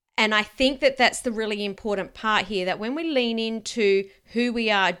And I think that that's the really important part here, that when we lean into who we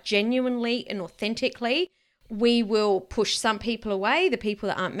are genuinely and authentically, we will push some people away, the people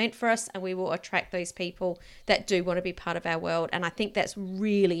that aren't meant for us, and we will attract those people that do want to be part of our world. And I think that's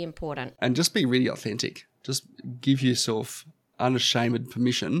really important. And just be really authentic. Just give yourself unashamed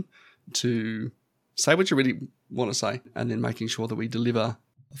permission to say what you really want to say, and then making sure that we deliver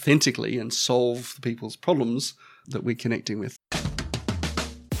authentically and solve the people's problems that we're connecting with.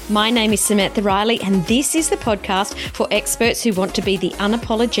 My name is Samantha Riley, and this is the podcast for experts who want to be the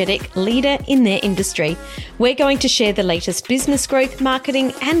unapologetic leader in their industry. We're going to share the latest business growth,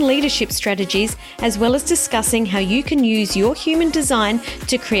 marketing, and leadership strategies, as well as discussing how you can use your human design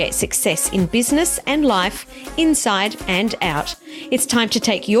to create success in business and life, inside and out. It's time to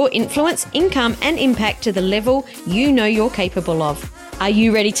take your influence, income, and impact to the level you know you're capable of. Are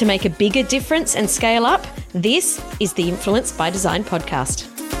you ready to make a bigger difference and scale up? This is the Influence by Design podcast.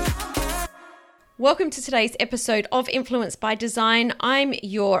 Welcome to today's episode of Influence by Design. I'm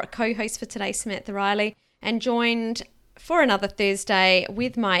your co-host for today, Samantha Riley, and joined for another Thursday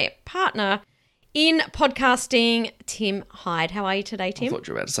with my partner in podcasting, Tim Hyde. How are you today, Tim? I thought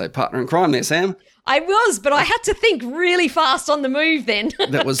you were about to say partner in crime there, Sam. I was, but I had to think really fast on the move then.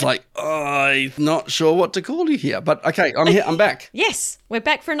 That was like, I'm not sure what to call you here. But okay, I'm here. I'm back. Yes, we're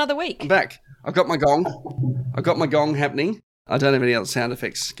back for another week. I'm back. I've got my gong happening. I don't have any other sound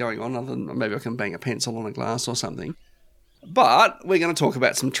effects going on other than maybe I can bang a pencil on a glass or something. But we're going to talk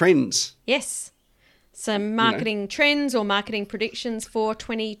about some trends. Yes. Some marketing trends or marketing predictions for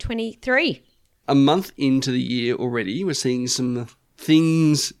 2023. A month into the year already, we're seeing some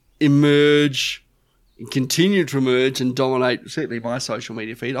things emerge, continue to emerge and dominate certainly my social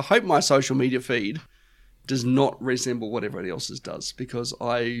media feed. I hope my social media feed does not resemble what everybody else's does, because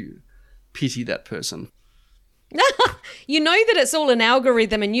I pity that person. You know that it's all an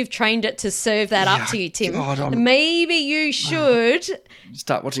algorithm and you've trained it to serve that up to you, Tim. God, maybe you should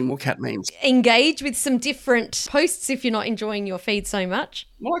start watching more cat memes. Engage with some different posts if you're not enjoying your feed so much.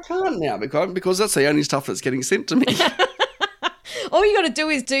 Well, I can't now because that's the only stuff that's getting sent to me. All you got to do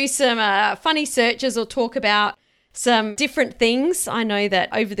is do some funny searches or talk about some different things. I know that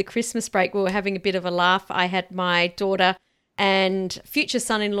over the Christmas break we were having a bit of a laugh. I had my daughter and future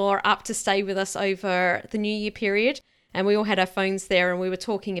son-in-law up to stay with us over the New Year period, and we all had our phones there, and we were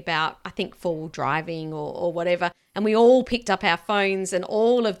talking about, I think, four-wheel driving or whatever, and we all picked up our phones, and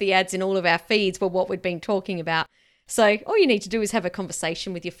all of the ads in all of our feeds were what we'd been talking about. So all you need to do is have a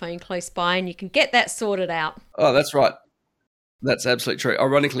conversation with your phone close by, and you can get that sorted out. Oh, that's right. That's absolutely true.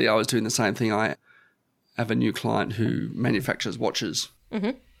 Ironically, I was doing the same thing. I have a new client who manufactures watches,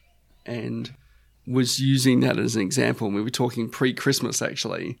 and was using that as an example. And we were talking pre-Christmas,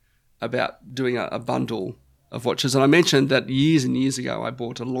 actually, about doing a bundle of watches. And I mentioned that years and years ago, I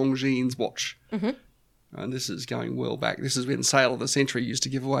bought a Longines watch. And this is going well back. This is when Sale of the Century used to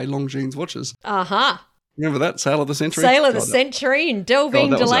give away Longines watches. Remember that? Sale of the Century? Sale of the Century and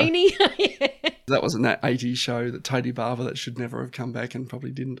Delvine Delaney. That was an 80s show that Tony Barber that should never have come back and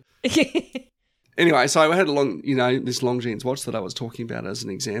probably didn't. Anyway, so I had this Longines watch that I was talking about as an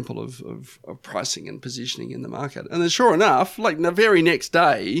example of pricing and positioning in the market. And then sure enough, like the very next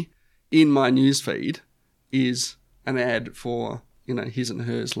day in my newsfeed is an ad for, his and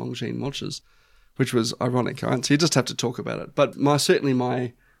hers Longines watches, which was ironic. Right? So you just have to talk about it. But certainly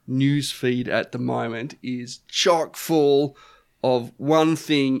my newsfeed at the moment is chock full of one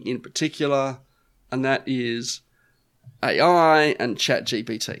thing in particular, and that is AI and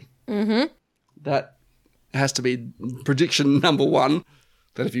ChatGPT. That has to be prediction number one,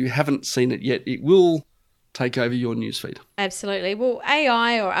 that if you haven't seen it yet, it will take over your newsfeed. Absolutely. Well,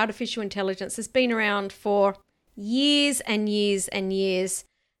 AI or artificial intelligence has been around for years and years and years.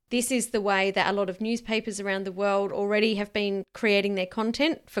 This is the way that a lot of newspapers around the world already have been creating their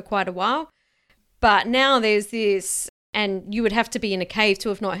content for quite a while. But now there's this, and you would have to be in a cave to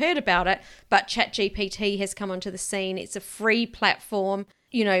have not heard about it, but ChatGPT has come onto the scene. It's a free platform.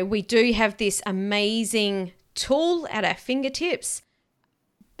 We do have this amazing tool at our fingertips,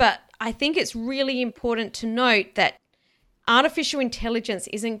 but I think it's really important to note that artificial intelligence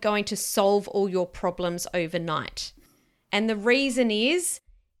isn't going to solve all your problems overnight. And the reason is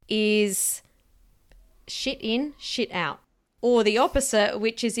shit in, shit out. Or the opposite,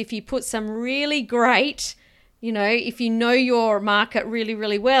 which is if you put some really great, if you know your market really,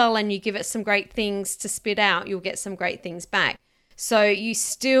 really well and you give it some great things to spit out, you'll get some great things back. So you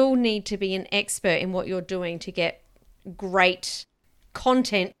still need to be an expert in what you're doing to get great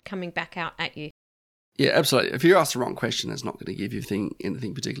content coming back out at you. Yeah, absolutely. If you ask the wrong question, it's not going to give you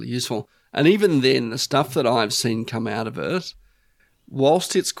anything particularly useful. And even then, the stuff that I've seen come out of it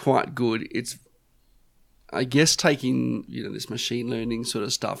whilst it's quite good, it's, I guess, taking, this machine learning sort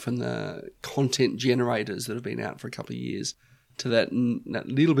of stuff and the content generators that have been out for a couple of years to that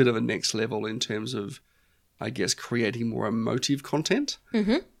little bit of a next level in terms of, I guess, creating more emotive content.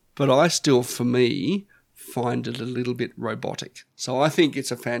 Mm-hmm. But I still, for me, find it a little bit robotic. So I think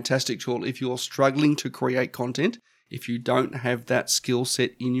it's a fantastic tool if you're struggling to create content, if you don't have that skill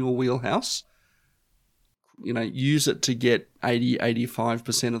set in your wheelhouse, use it to get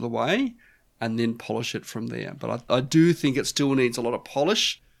 80-85% of the way and then polish it from there. But I do think it still needs a lot of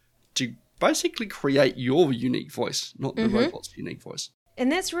polish to basically create your unique voice, not the robot's unique voice.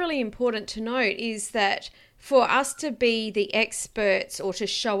 And that's really important to note, is that for us to be the experts or to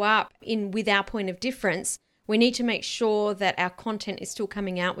show up with our point of difference, we need to make sure that our content is still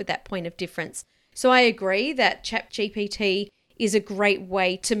coming out with that point of difference. So I agree that ChatGPT is a great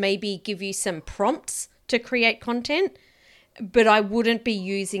way to maybe give you some prompts to create content, but I wouldn't be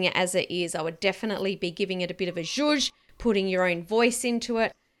using it as it is. I would definitely be giving it a bit of a zhuzh, putting your own voice into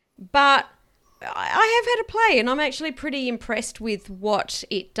it. But I have had a play, and I'm actually pretty impressed with what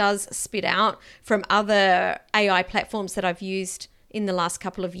it does spit out from other AI platforms that I've used in the last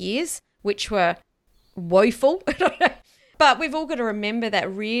couple of years, which were woeful. But we've all got to remember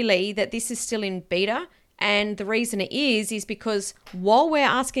that this is still in beta. And the reason it is because while we're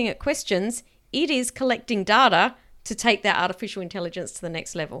asking it questions, it is collecting data to take that artificial intelligence to the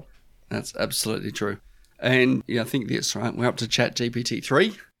next level. That's absolutely true. And I think that's right. We're up to ChatGPT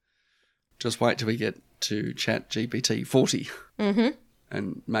 3. Just wait till we get to ChatGPT 40. Mm-hmm.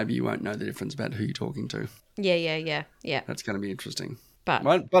 And maybe you won't know the difference about who you're talking to. Yeah. That's going to be interesting. But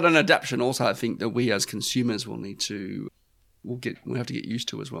an adaptation also, I think, that we as consumers will have to get used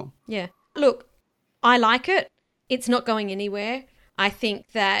to as well. Yeah. Look, I like it. It's not going anywhere. I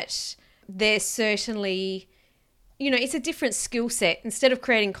think that there's certainly, it's a different skill set. Instead of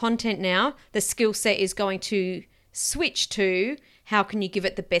creating content now, the skill set is going to switch to how can you give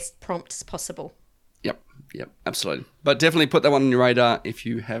it the best prompts possible. Yep, absolutely. But definitely put that one on your radar if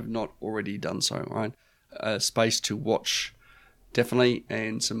you have not already done so, right? A space to watch, definitely,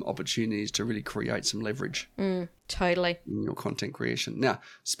 and some opportunities to really create some leverage. Totally. In your content creation. Now,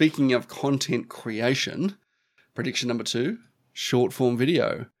 speaking of content creation, prediction number 2, short form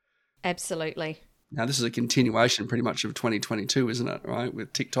video. Absolutely. Now, this is a continuation pretty much of 2022, isn't it, right?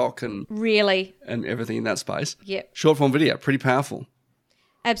 With TikTok and everything in that space. Yep. Short form video, pretty powerful.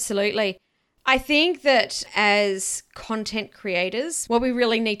 Absolutely. I think that as content creators, what we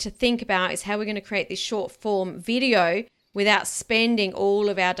really need to think about is how we're going to create this short form video without spending all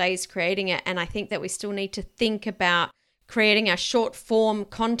of our days creating it. And I think that we still need to think about creating our short form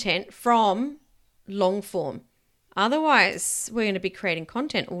content from long form. Otherwise, we're going to be creating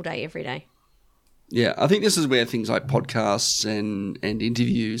content all day, every day. Yeah, I think this is where things like podcasts and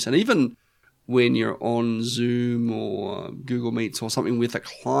interviews, and even when you're on Zoom or Google Meets or something with a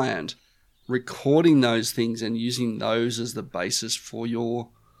client, recording those things and using those as the basis for your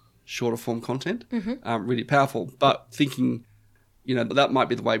shorter form content, really powerful. But thinking, that might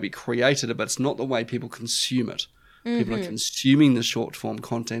be the way we created it, but it's not the way people consume it. Mm-hmm. People are consuming the short form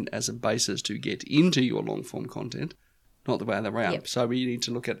content as a basis to get into your long form content, not the way other way around. Yep. So we need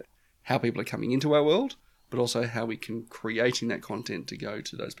to look at how people are coming into our world, but also how we can creating that content to go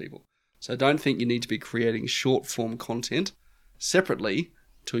to those people. So don't think you need to be creating short form content separately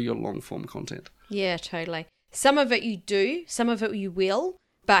to your long form content. Yeah, totally. Some of it you do, some of it you will,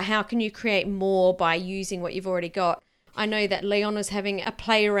 but how can you create more by using what you've already got? I know that Leon was having a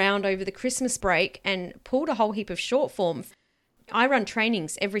play around over the Christmas break and pulled a whole heap of short form. I run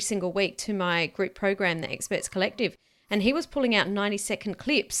trainings every single week to my group program, the Experts Collective, and he was pulling out 90-second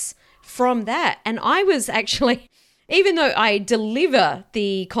clips from that. And I was actually, even though I deliver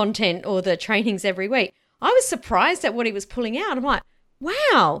the content or the trainings every week, I was surprised at what he was pulling out. I'm like,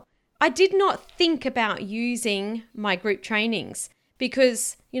 wow, I did not think about using my group trainings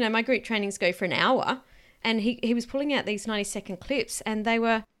because, my group trainings go for an hour, and he was pulling out these 90-second clips, and they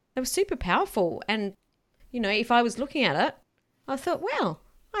were super powerful. And, if I was looking at it, I thought, wow,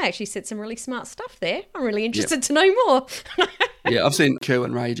 I actually said some really smart stuff there. I'm really interested to know more. Yeah, I've seen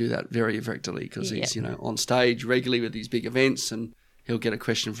Kerwin Ray do that very effectively because he's, on stage regularly with these big events, and he'll get a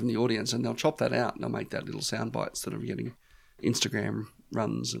question from the audience and they'll chop that out and they'll make that little sound bites that are getting Instagram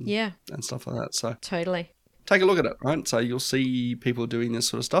runs and stuff like that. So totally. Take a look at it, right? So you'll see people doing this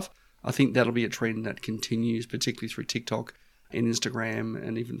sort of stuff. I think that'll be a trend that continues, particularly through TikTok and Instagram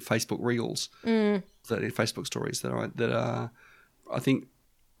and even Facebook Reels, Facebook stories that are, I think,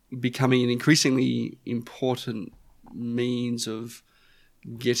 becoming an increasingly important means of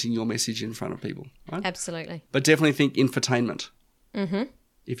getting your message in front of people, right? Absolutely. But definitely think infotainment.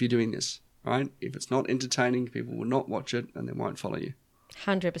 if you're doing this, right? If it's not entertaining, people will not watch it and they won't follow you.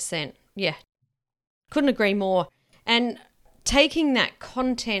 100%. Yeah. Couldn't agree more. And taking that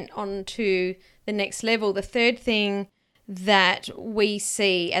content onto the next level, the third thing that we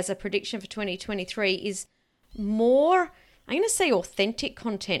see as a prediction for 2023 is more, I'm going to say authentic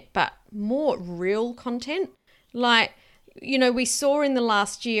content, but more real content. Like, you know, we saw in the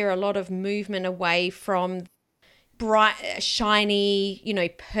last year a lot of movement away from bright, shiny, you know,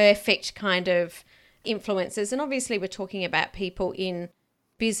 perfect kind of influencers. And obviously we're talking about people in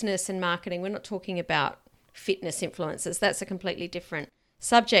business and marketing. We're not talking about fitness influencers. That's a completely different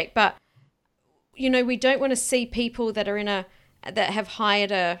subject. But, you know, we don't want to see people that are that have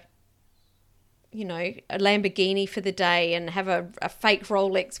hired a Lamborghini for the day and have a fake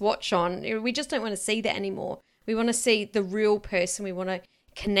Rolex watch on. We just don't want to see that anymore. We want to see the real person. We want to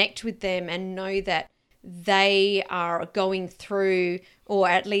connect with them and know that they are going through, or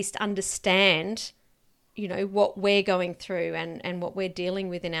at least understand, you know, what we're going through and what we're dealing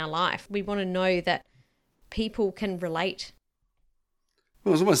with in our life. We want to know that people can relate.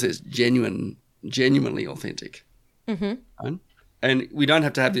 Well, it's almost as genuinely authentic. Right? And we don't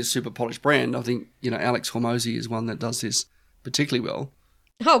have to have this super polished brand. I think, you know, Alex Hormozi is one that does this particularly well.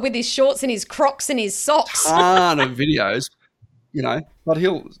 Oh, with his shorts and his Crocs and his socks. Ton of videos, you know, but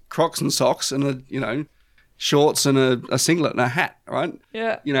he'll Crocs and socks and shorts and a singlet and a hat, right?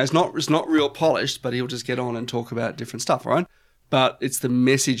 Yeah. You know, it's not real polished, but he'll just get on and talk about different stuff, right? But it's the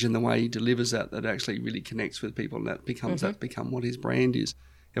message and the way he delivers that actually really connects with people, and that become what his brand is.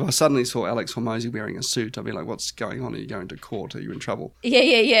 If I suddenly saw Alex Hormozi wearing a suit, I'd be like, what's going on? Are you going to court? Are you in trouble?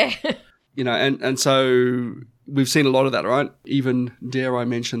 Yeah. You know, and so we've seen a lot of that, right? Even, dare I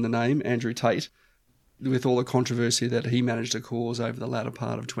mention the name, Andrew Tate, with all the controversy that he managed to cause over the latter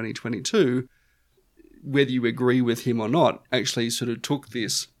part of 2022, whether you agree with him or not, actually sort of took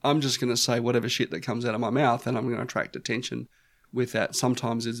this, I'm just going to say whatever shit that comes out of my mouth and I'm going to attract attention with that.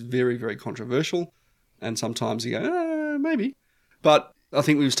 Sometimes it's very, very controversial, and sometimes you go, maybe. But I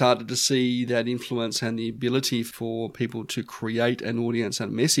think we've started to see that influence and the ability for people to create an audience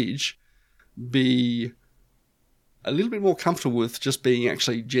and message be a little bit more comfortable with just being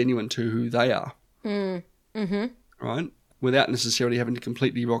actually genuine to who they are. Right? Without necessarily having to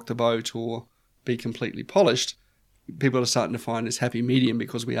completely rock the boat or be completely polished. People are starting to find this happy medium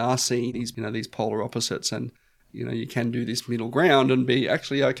because we are seeing these polar opposites, and, you know, you can do this middle ground and be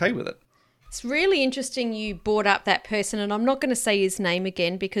actually okay with it. It's really interesting you brought up that person, and I'm not going to say his name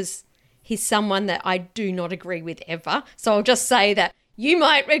again because he's someone that I do not agree with ever. So I'll just say that you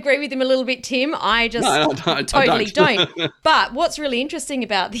might agree with him a little bit, Tim. I just totally don't. But what's really interesting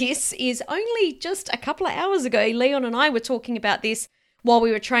about this is only just a couple of hours ago, Leon and I were talking about this while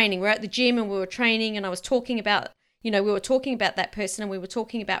we were training. We were at the gym and we were training, and I was talking about, we were talking about that person, and we were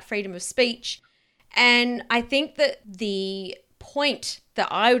talking about freedom of speech. And I think that the point that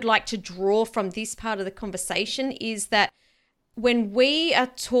I would like to draw from this part of the conversation is that when we are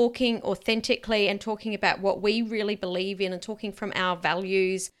talking authentically and talking about what we really believe in and talking from our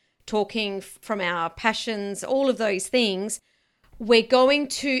values, talking from our passions, all of those things, we're going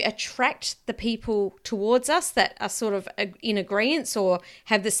to attract the people towards us that are sort of in agreement or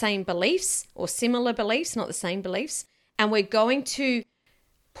have the same beliefs or similar beliefs, not the same beliefs. And we're going to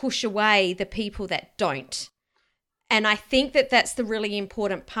push away the people that don't. And I think that that's the really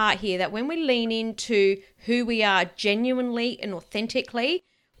important part here, that when we lean into who we are genuinely and authentically,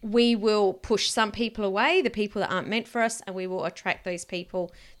 we will push some people away, the people that aren't meant for us, and we will attract those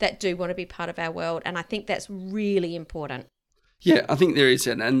people that do want to be part of our world. And I think that's really important. Yeah, I think there is,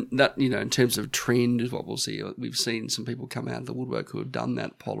 and that, in terms of trend is what we'll see. We've seen some people come out of the woodwork who have done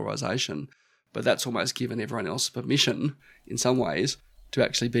that polarization, but that's almost given everyone else permission in some ways to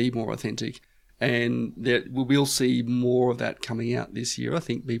actually be more authentic. And we'll see more of that coming out this year. I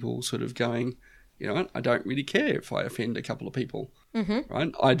think people sort of going, I don't really care if I offend a couple of people,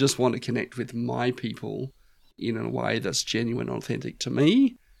 right? I just want to connect with my people in a way that's genuine and authentic to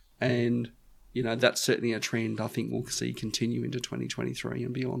me. And, that's certainly a trend I think we'll see continue into 2023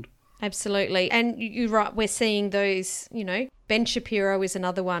 and beyond. Absolutely. And you're right, we're seeing those, Ben Shapiro is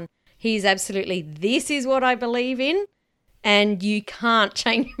another one. He's absolutely, this is what I believe in, and you can't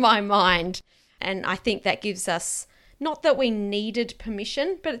change my mind. And I think that gives us, not that we needed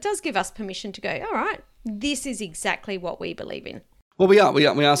permission, but it does give us permission to go, all right, this is exactly what we believe in. Well, we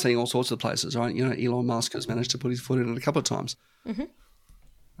are seeing all sorts of places, right? Elon Musk has managed to put his foot in it a couple of times.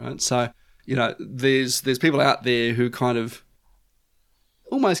 Right? So, there's people out there who kind of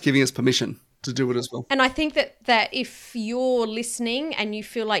almost giving us permission to do it as well. And I think that if you're listening and you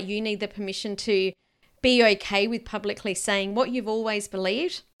feel like you need the permission to be okay with publicly saying what you've always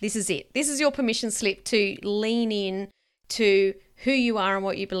believed. This is it. This is your permission slip to lean in to who you are and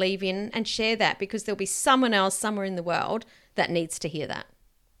what you believe in and share that, because there'll be someone else somewhere in the world that needs to hear that.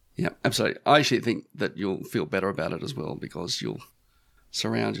 Yeah, absolutely. I actually think that you'll feel better about it as well, because you'll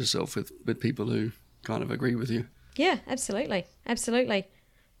surround yourself with people who kind of agree with you. Yeah, absolutely. Absolutely.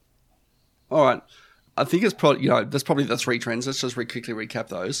 All right. I think it's probably, that's probably the 3 trends. Let's just quickly recap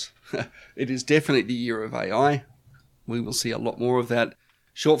those. It is definitely the year of AI. We will see a lot more of that.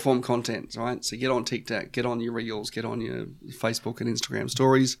 Short form content, right? So get on TikTok, get on your Reels, get on your Facebook and Instagram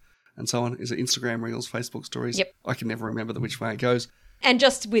stories and so on. Is it Instagram Reels, Facebook stories? Yep. I can never remember which way it goes. And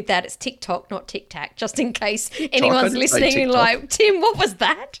just with that, it's TikTok, not Tic-Tac, just in case anyone's listening and like, Tim, what was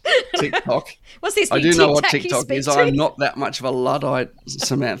that? TikTok. What's this? I do know what TikTok is. I'm not that much of a Luddite,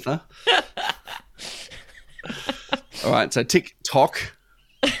 Samantha. All right, so TikTok.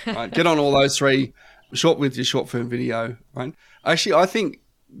 Right, get on all those 3. Short with your short form video, right? Actually, I think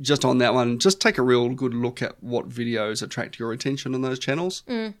just on that one, just take a real good look at what videos attract your attention on those channels.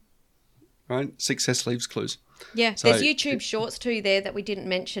 Right? Success leaves clues. Yeah, so, there's YouTube Shorts too there that we didn't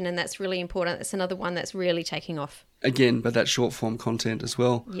mention, and that's really important. That's another one that's really taking off. Again, but that short form content as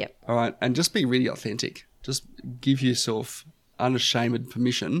well. Yep. All right, and just be really authentic. Just give yourself unashamed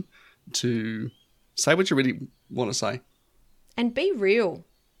permission to say what you really want to say. And be real.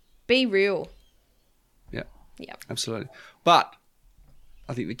 Be real. Yeah. Yeah. Absolutely. But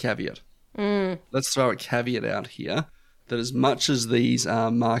I think the caveat. Let's throw a caveat out here that as much as these are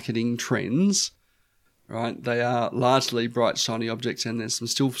marketing trends, right, they are largely bright, shiny objects, and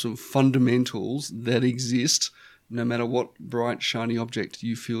there's still some fundamentals that exist no matter what bright, shiny object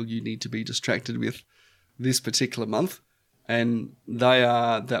you feel you need to be distracted with this particular month. And they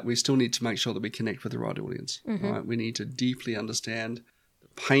are that we still need to make sure that we connect with the right audience. Right? We need to deeply understand the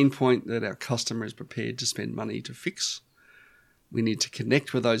pain point that our customer is prepared to spend money to fix. We need to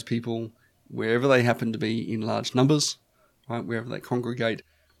connect with those people wherever they happen to be in large numbers, right? Wherever they congregate.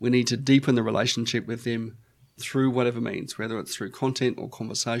 We need to deepen the relationship with them through whatever means, whether it's through content or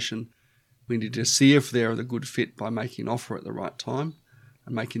conversation. We need to see if they're the good fit by making an offer at the right time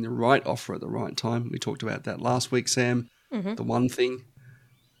and making the right offer at the right time. We talked about that last week, Sam. The one thing,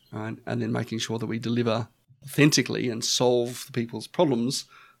 right? And then making sure that we deliver authentically and solve the people's problems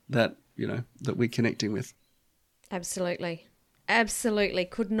that, that we're connecting with. Absolutely. Absolutely.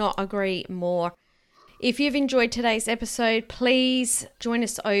 Could not agree more. If you've enjoyed today's episode, please join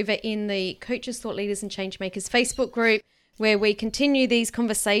us over in the Coaches, Thought Leaders and Changemakers Facebook group, where we continue these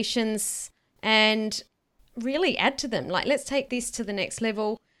conversations and really add to them. Like, let's take this to the next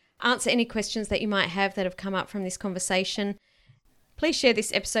level. Answer any questions that you might have that have come up from this conversation. Please share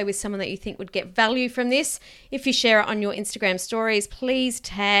this episode with someone that you think would get value from this. If you share it on your Instagram stories, please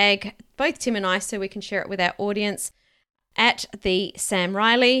tag both Tim and I so we can share it with our audience at the Sam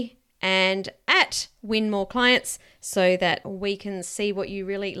Riley and at Win More Clients so that we can see what you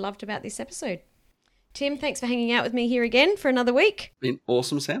really loved about this episode. Tim, thanks for hanging out with me here again for another week. Been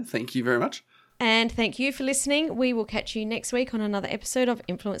awesome, Sam. Thank you very much. And thank you for listening. We will catch you next week on another episode of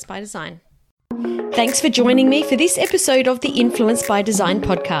Influence by Design. Thanks for joining me for this episode of the Influence by Design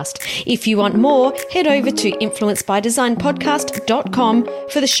podcast. If you want more, head over to influencebydesignpodcast.com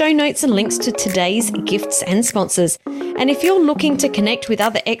for the show notes and links to today's gifts and sponsors. And if you're looking to connect with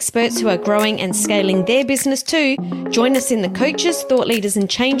other experts who are growing and scaling their business too, join us in the Coaches, Thought Leaders and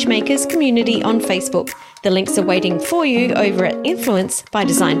Changemakers community on Facebook. The links are waiting for you over at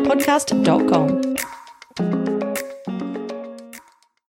influencebydesignpodcast.com.